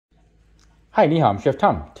Hi, ni hao, I'm Chef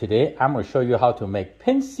Tom. Today, I'm going to show you how to make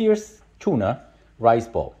Seared tuna rice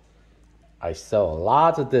bowl. I sell a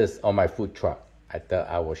lot of this on my food truck. I thought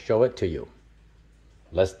I will show it to you.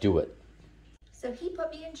 Let's do it. So he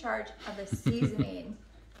put me in charge of the seasoning.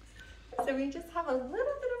 So we just have a little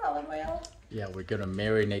bit of olive oil. Yeah, we're going to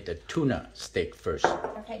marinate the tuna steak first.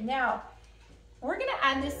 Okay, now we're going to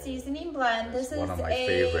add this seasoning blend. This is one of my a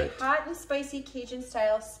favorite. hot and spicy Cajun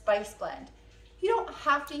style spice blend. You don't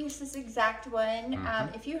have to use this exact one.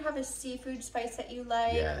 If you have a seafood spice that you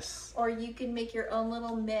like, yes, or you can make your own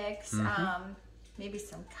little mix. Maybe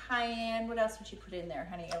some cayenne. What else would you put in there,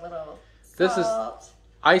 honey? A little salt.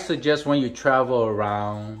 I suggest when you travel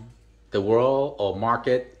around the world or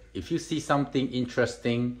market, if you see something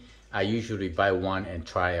interesting, I usually buy one and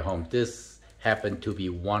try at home. This happened to be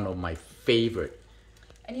one of my favorite.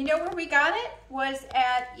 And you know where we got it? Was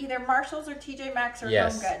at either Marshall's or TJ Maxx or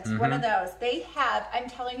Home Goods. One of those. They have, I'm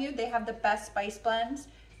telling you, they have the best spice blends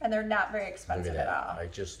and they're not very expensive at all. I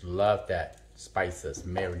just love that spices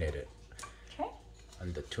marinated. Okay.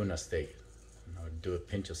 On the tuna steak. I'll do a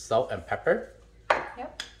pinch of salt and pepper.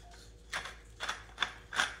 Yep.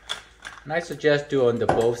 And I suggest do on the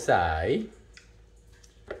both sides.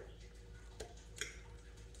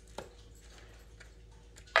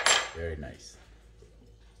 Very nice.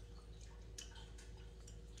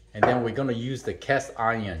 And then we're gonna use the cast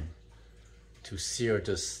iron to sear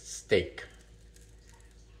the steak.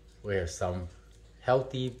 We have some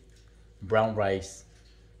healthy brown rice.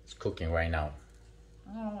 It's cooking right now.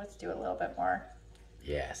 Oh, let's do a little bit more.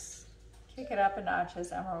 Yes. Kick it up a notch,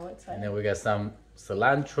 as Emerald would say. And then we got some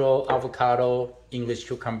cilantro, avocado, English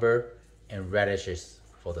cucumber, and radishes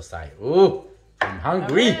for the side. Ooh, I'm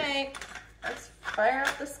hungry. All right, let's fire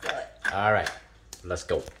up the skillet. All right, let's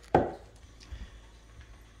go.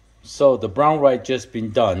 So the brown rice just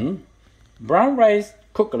been done. Brown rice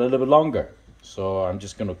cook a little bit longer. So I'm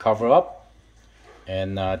just gonna cover up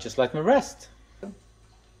and just let them rest.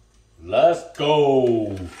 Let's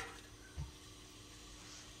go.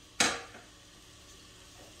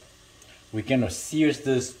 We're gonna sear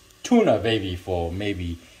this tuna baby for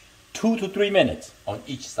maybe 2 to 3 minutes on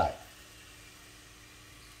each side.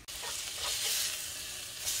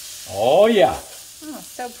 Oh yeah. Oh,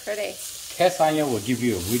 so pretty. Cast iron will give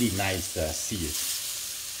you a really nice sear.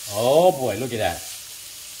 Oh boy, look at that.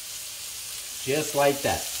 Just like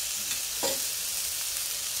that.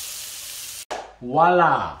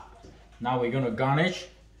 Voila! Now we're gonna garnish.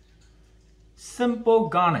 Simple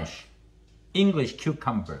garnish. English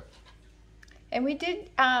cucumber. And we did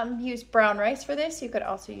use brown rice for this. You could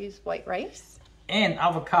also use white rice. And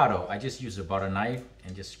avocado. I just use a butter knife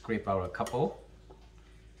and just scrape out a couple.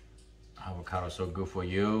 Avocado so good for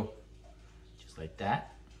you. Just like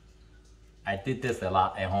that. I did this a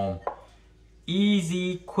lot at home.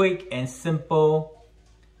 Easy, quick, and simple.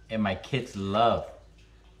 And my kids love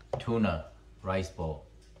tuna rice bowl.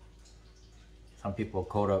 Some people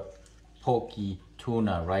call it pokey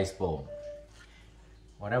tuna rice bowl.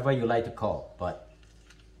 Whatever you like to call, but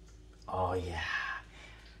oh yeah.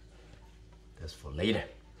 That's for later.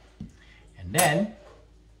 And then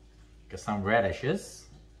got some radishes.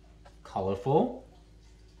 Colorful,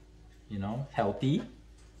 you know, healthy.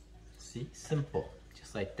 See, simple,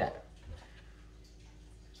 just like that.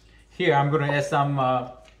 Here, I'm gonna add some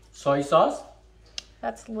soy sauce.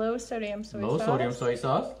 That's low sodium soy sauce. Low sodium soy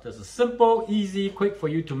sauce. This is simple, easy, quick for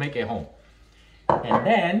you to make at home. And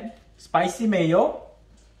then spicy mayo.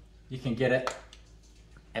 You can get it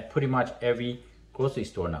at pretty much every grocery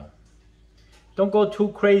store now. Don't go too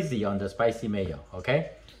crazy on the spicy mayo,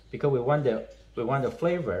 okay? Because we want the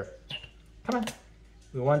flavor. Come on.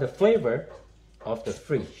 We want the flavor of the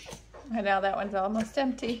fish. And now that one's almost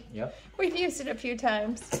empty. Yep. We've used it a few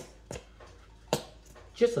times.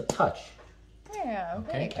 Just a touch. Yeah,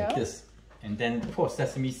 Okay, there you go. like this. And then pour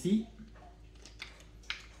sesame seed.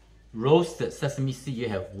 Roasted sesame seed. You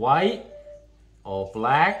have white or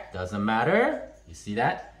black, doesn't matter. You see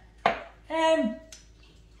that? And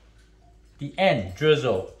the end,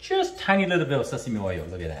 drizzle. Just tiny little bit of sesame oil.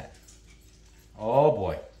 Look at that. Oh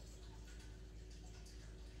boy.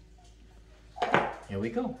 Here we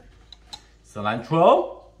go.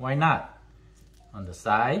 Cilantro, why not? On the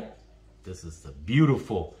side, this is the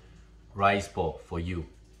beautiful rice bowl for you.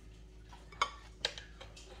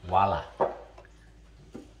 Voila.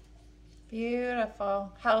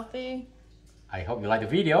 Beautiful, healthy. I hope you like the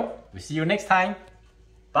video. We'll see you next time.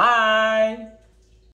 Bye.